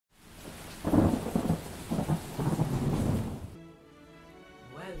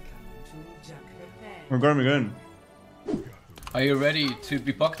We're going. Are you ready to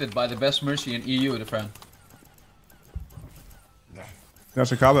be pocketed by the best mercy in EU, Dafran?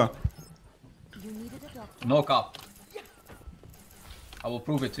 That's a cover. No cop. I will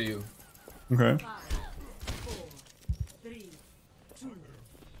prove it to you. Okay. 5, 4, 3, 2,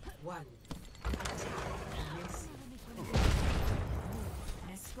 1.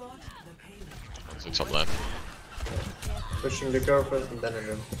 Escort the payload. It's top left. Pushing the girl first and then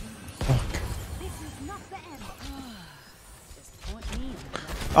again.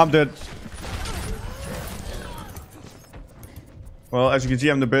 I'm dead. Well, as you can see,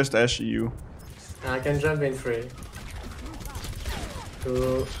 I'm the best Ashe EU. I can jump in 3,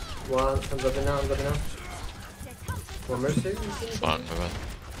 2, 1. I'm dropping now. One mercy. Fine, my bad.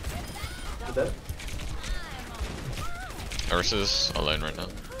 You dead? Ursa's alone right now.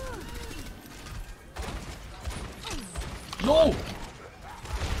 No!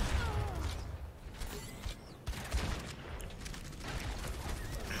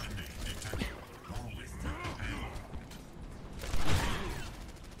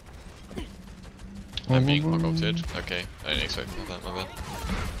 I'm being pocketed. Okay, I didn't expect that, my bad.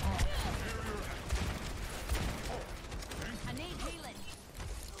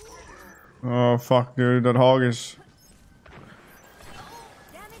 Oh fuck, dude, that hog is.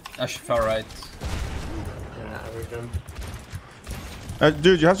 Ashe far right. Yeah, I will jump.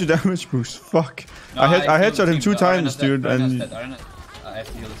 Dude, you have to damage boost. Fuck. No, I healed headshot the him team. 2 times, dude, Arena's and. dead. I have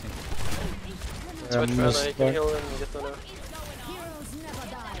to heal the team. Switch Rana, you can heal and get the now.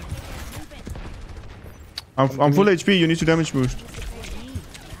 I'm full HP. You need to damage boost.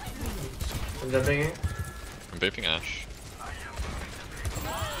 I'm jumping in. I'm vaping Ashe.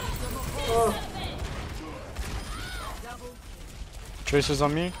 Tracer's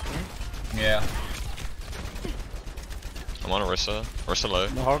on me. Yeah. I'm on Orisa. Orisa low.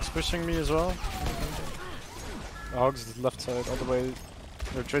 The hog's pushing me as well. The hog's left side all the way.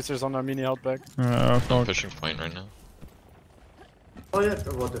 The Tracer's on our mini out back. I'm Fuck. pushing point right now. Oh yeah,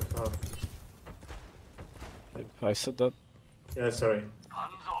 what the fuck? I said that. Yeah, sorry.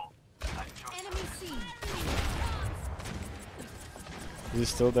 He's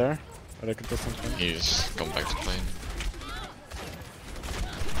still there. But I can do something. He's gone back to plane.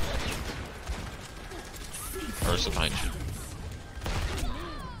 Ursa behind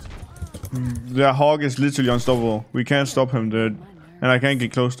you. The hog is literally unstoppable. We can't stop him, dude. And I can't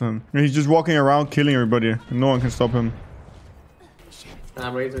get close to him. He's just walking around killing everybody. And no one can stop him.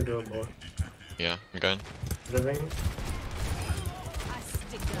 I'm ready to go, boy. Yeah, I'm going. Jumping.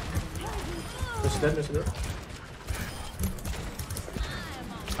 Miss dead.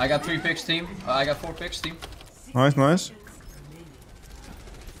 I got 3 picks, team. I got 4 picks, team. Nice.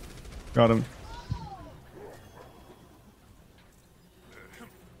 Got him.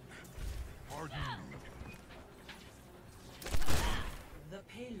 The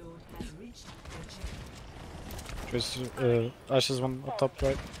payload has reached the checkpoint. Tracer, Ashe's one up top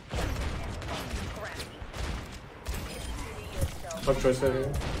right. Top Tracer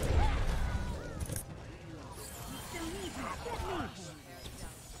here.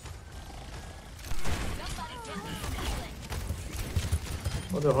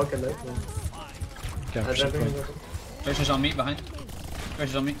 What the fuck is that? Can't I'm push it jumping. point. Tracer's on me, behind.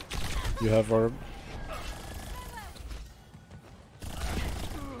 Tracer's on me. You have orb.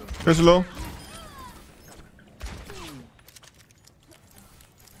 There's a low.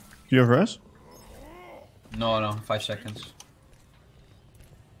 Do you have res? No, 5 seconds.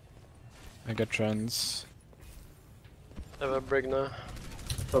 I got trends. I have a brig now.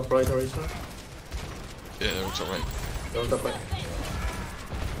 Top right Orisa. Yeah, it's alright. Go top right.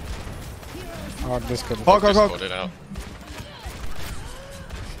 Hog this could. Hog. Just got it out.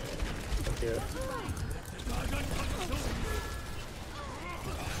 Okay.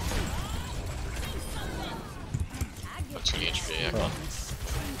 Actually, HP, I can't.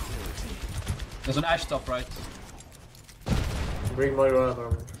 There's an Ashe top right. Bring Moira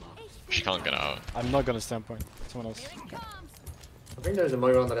armor. She can't get out. I'm not gonna stand point. Someone else. I think there's a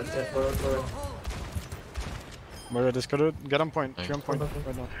Moira on the left side. Moira. Moira discarded. Get on point. Nice. Get on point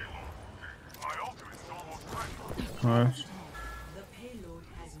right now. Nice. The payload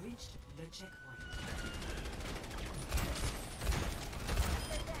has reached the checkpoint.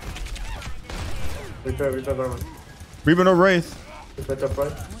 Repair armor. Reaper no Wraith. Repair top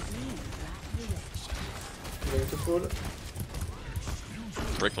right. Going to full.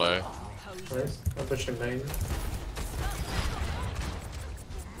 Brick low. Nice. I'm pushing main.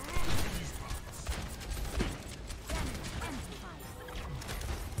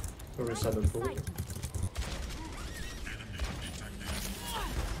 Reset the pool.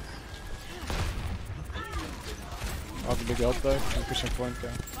 Big out back. I'm pushing point guy.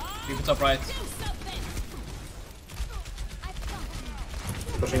 Keep it up right.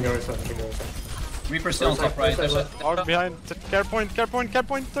 Pushing your side, pushing your side. Reaper still on top right. There's a... Hog behind. Care point, care point, care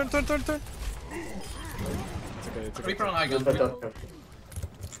point. Turn. It's okay, it's okay. Reaper on high Just gun. back up.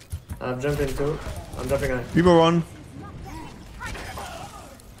 I'm jumping too. I'm jumping high. People run.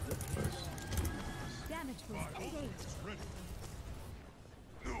 Damage boost engaged.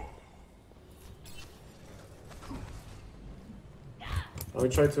 I will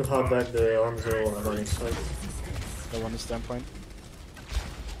try to hard back the Armzo on his side. The one is standpoint.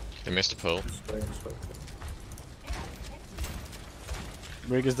 They missed a pull.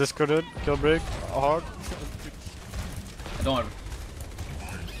 Brig is discorded. Kill Brig. Hog. I don't have...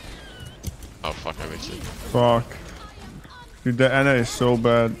 Oh fuck, I waited. Fuck. Dude, the Anna is so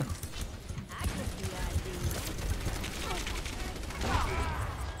bad.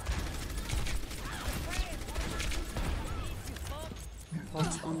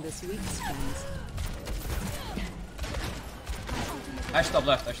 What's on this week's trends? Ashe top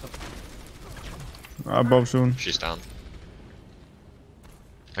left, Ashe top. Above soon. She's down.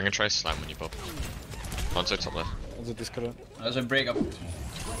 I'm gonna try slam when you pop. On side top left. Also discorded. There's a break up.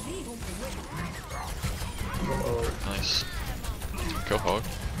 Nice. Go hog.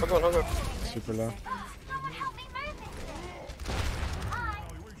 Hog on. Super low.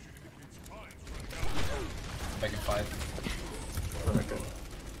 Back in 5. Okay.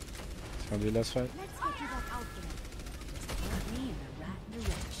 It's gonna be last fight. Let's get you back out there. Put me in the right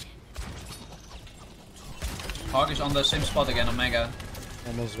direction. Hog is on the same spot again on Mega.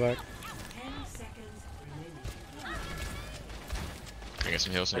 Almost back. 10 seconds remaining. Can I get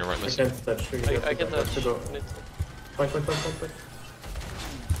some heals on your right I list? can't touch. I can touch. To go. Need- Point.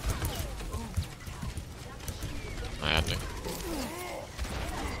 I had to.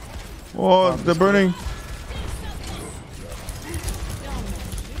 Oh, they're burning.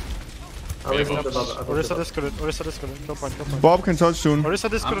 I will Yeah, jump Bob's- above. Orisa discorded. Kill point. Bob can touch soon. Orisa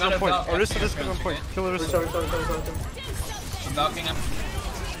discorded I'm on point. gonna- Orisa discorded on point. Kill Orisa. Sorry. I'm knocking him.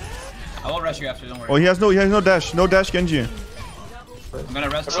 I will rush you after, don't Oh, worry. he has no dash. No dash, Genji. I'm gonna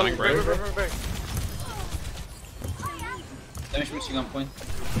rest. Running break. Break. Damage boosting on point.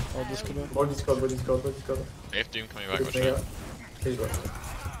 All discorded. Body scout. I have Doom coming back, watch Please, out. please go.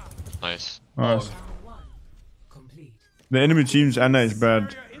 Nice. Nice. Complete. The enemy team's Anna is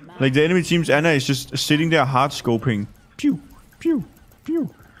bad. Like, the enemy team's Anna is just sitting there hard scoping. Pew, pew, pew.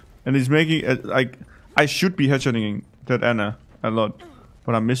 And he's making, like, I should be headshotting that Anna a lot.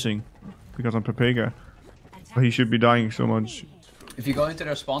 But I'm missing. Because I'm Pepega. But he should be dying so much. If you go into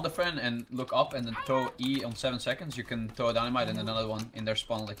their spawn, Dafran, and look up and then throw E on 7 seconds, you can throw a dynamite and another one in their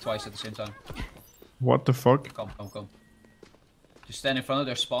spawn like twice at the same time. What the fuck? Come. Just stand in front of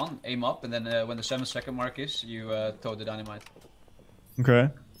their spawn, aim up, and then when the 7-second mark is, you throw the dynamite. Okay.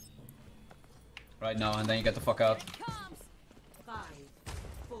 Right now, and then you get the fuck out. 5,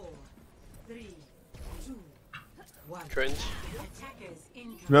 4, 3, 2, 1. Cringe. Attackers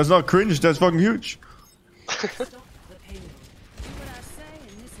incoming. That's not cringe, that's fucking huge. Stop the payload. Do what I say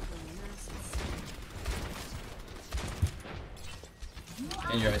and this will be nice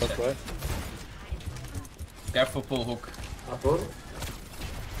and In your Top head. right. Careful pull hook. Apple. I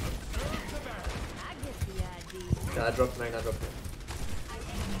get the idea. Yeah, I dropped 9.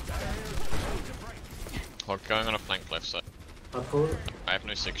 Hog going on a flank left side. Apple. I have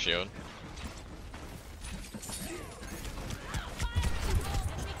no 6 shield.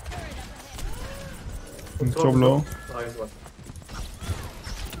 Top low. Nice one.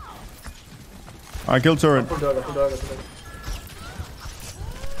 I killed turret. Apple dog.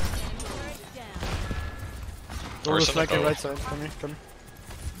 Orisa Orisa flanking low. right side. Come here.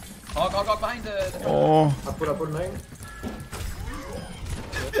 Hog behind the... Oh. Apple 9.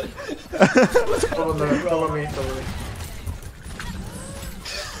 Follow me.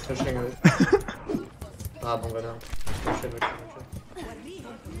 Pushing it. Bomba down. Pushing.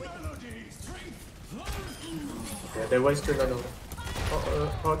 Yeah, they wasted that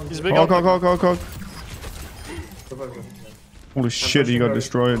over. He's big Hog. Go. Holy shit, he got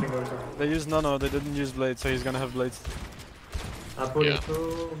destroyed. They used Nano, they didn't use Blade, so he's gonna have Blades. Apple Yeah. 2,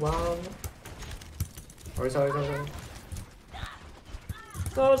 1. Sorry.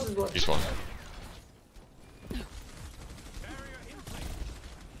 No, this is one. He's one.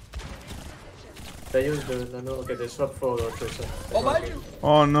 They used the nano. Okay, they swapped for the tracer. Oh, behind you!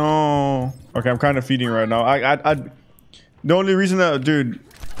 Oh no. Okay, I'm kind of feeding right now. The only reason that, dude,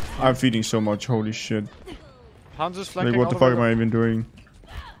 I'm feeding so much. Holy shit. Hans is Like, flanking what the all fuck way am I even doing?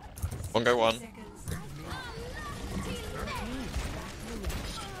 One go one.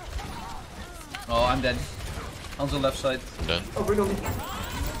 Oh, I'm dead. On the left side. Done. Oh, bring on me.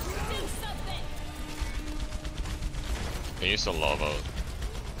 Can you still lava?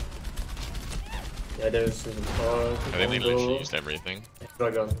 Yeah, there's a car. I think they literally used everything.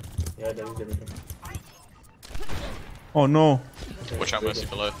 Dragon. Yeah, there is everything. Oh no. Watch out, Mercy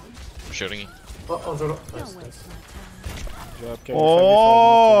below. I'm shooting you. Oh, Zoro. Nice, nice. Yeah, okay,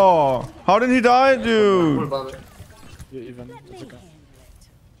 Oh, how did he die, Full dude? bomb. you even. It's okay.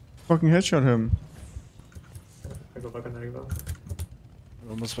 Fucking headshot him. I go back on the rebound.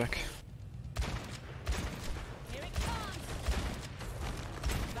 We're almost back.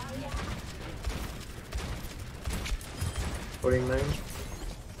 Putting 9.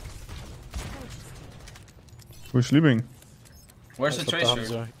 We're sleeping. Where's the tracer?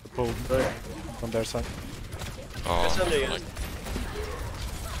 Hamza, the pull Right. from their side. Oh, It's under you. like...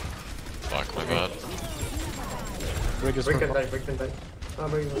 Fuck, my bad. Rig is Break for and die, break and die. Ah,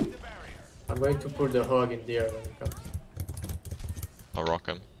 break and die. I'm going to put the hog in there when it comes. I'll rock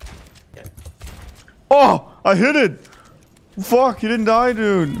him. Oh, I hit it. Fuck, he didn't die,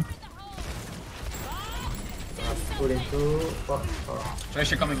 dude. Putting 2. Fuck. Oh.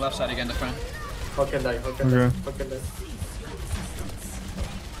 Tracer coming left side again, Dafran. Hog can die, hog can die, Okay. hog can die.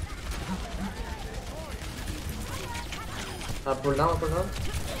 Pull down, pull down.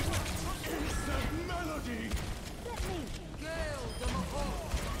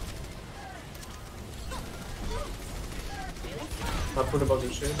 Pull above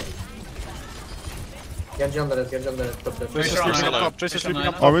the shield. Genji on the red, top left. Tracer's Tracer on sleeping nine. up top. Tracer's sleeping up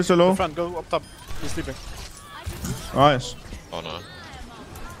Tracer top. Are we so low? Front, go up top. He's sleeping. Nice. Oh no.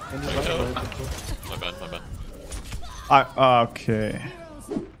 And he's My bad, my bad. Okay.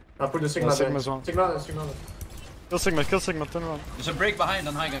 Put the Sigma Yeah, there. Sigma's on. Sigma. Kill Sigma, turn around. There's a break behind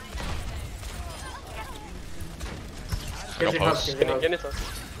on high ground. I got Genji house, post. Genji house. Get it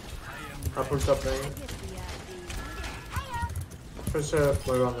up. Pull top lane. Push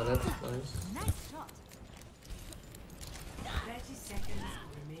we're on the net. Nice. 30 seconds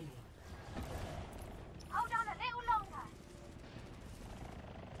remaining.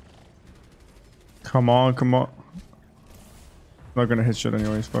 Come on, come on. Not gonna hit shit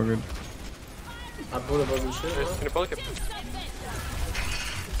anyways, fuck it. Pull above the shield. Can you pull it?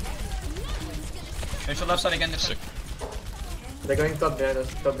 Tracer left side again, Dafran. Sick. They're going top behind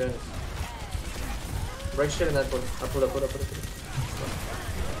us, Break shield and then pull. Pull.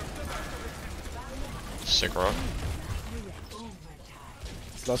 Sick rock.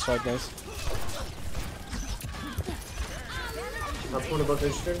 It's last fight, guys. Pull above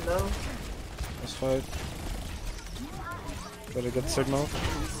the shield now. Last fight. Better get Sigma.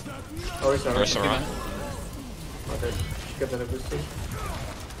 Oh, it's alright. Mercy around. Okay, get another booster.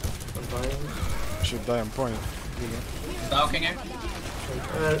 I'm fine. Should die on point. Valking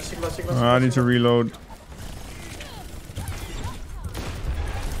here. Sigma. I need to reload.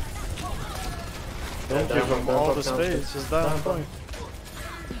 Don't give him all the space, just die on point.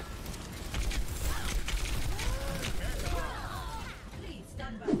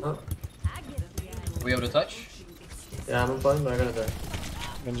 We able to touch? Yeah, I'm fine, but I gotta die.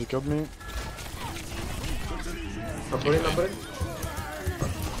 Genji killed me. I'm putting.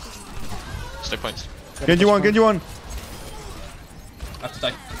 Stay points. Genji one. I have to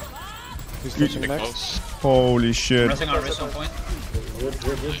die. He's touching Big next. close. Holy shit. Pressing our wrist on point. Good.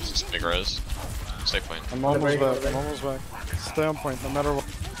 Nice. It's big res. Stay point. I'm almost back. Stay on point, no matter what.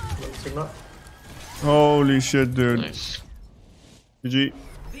 Sigma. Holy shit, dude. Nice. GG.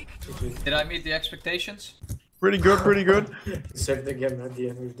 Did I meet the expectations? Pretty good. Saved the game at the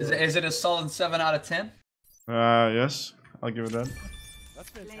end with the... Is it a solid 7 out of 10? Yes. I'll give it that.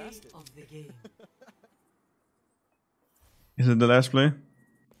 Play of the game. Is it the last play?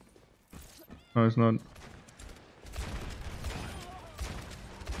 No, it's not.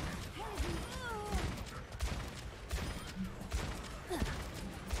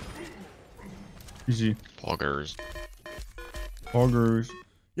 Easy. Poggers. Poggers.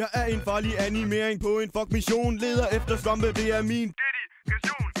 Jeg er en farlig animering på en fuck mission. Leder efter svampe, det er min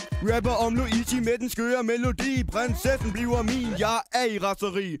rapper om Luigi med den skøre melodi. Prinsessen bliver min, jeg er i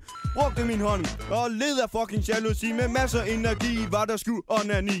raseri. Brugte min hånd og led af fucking jalousi. Med masser energi var der sku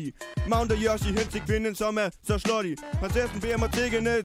onani. Mounter Yoshi hen til kvinden som er så slutty. Prinsessen beder mig tiggende